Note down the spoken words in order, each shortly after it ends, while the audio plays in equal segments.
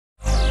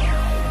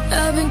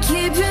I've been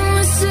keeping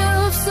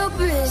myself so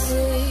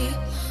busy.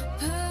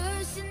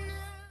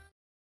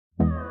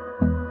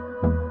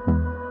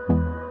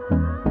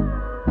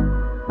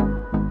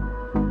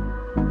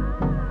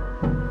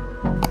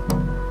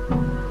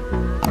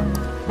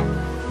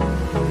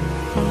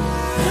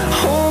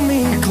 Hold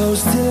me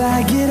close till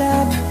I get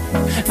up.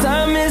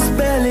 Time is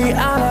barely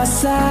on our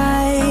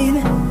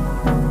side.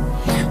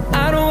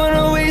 I don't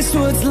wanna waste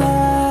what's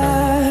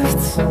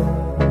left.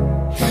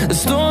 The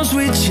storms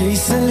we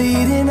chase are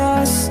leading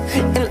us,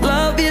 and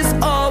love is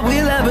all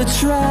we'll ever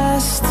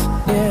trust.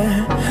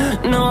 Yeah,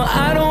 no,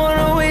 I don't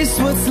wanna waste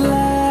what's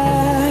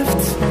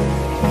left.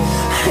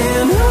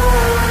 And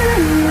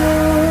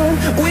on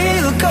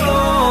we'll go,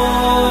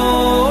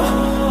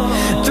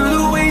 through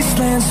the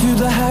wastelands, through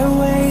the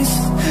highways,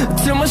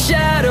 till my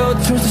shadow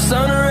turns to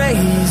sun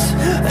rays.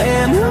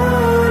 And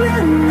on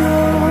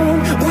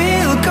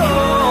we'll go,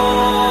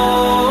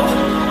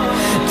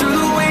 through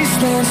the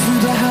wastelands,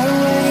 through the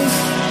highways,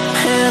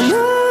 and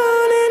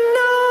on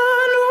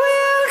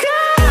we'll go.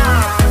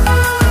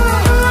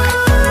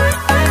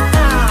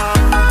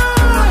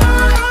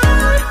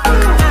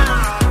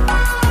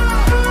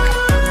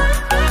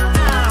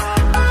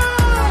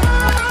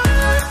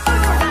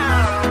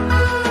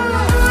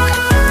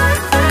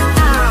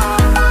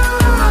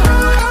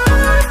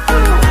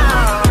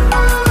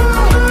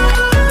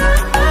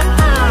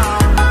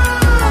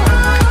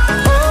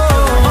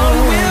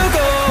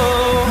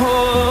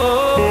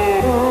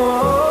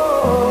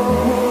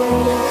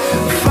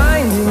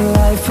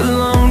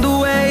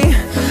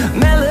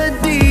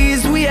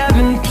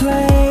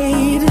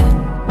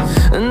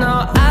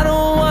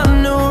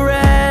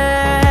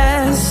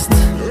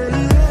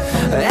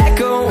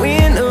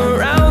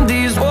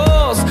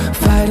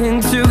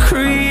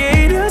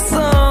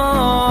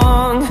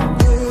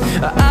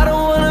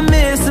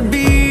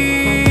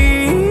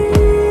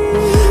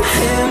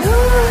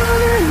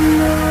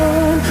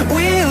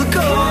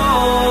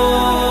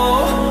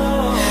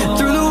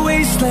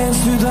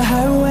 Through the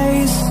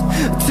highways,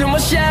 till my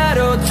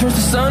shadow turns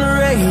to sun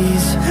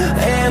rays.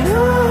 And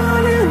on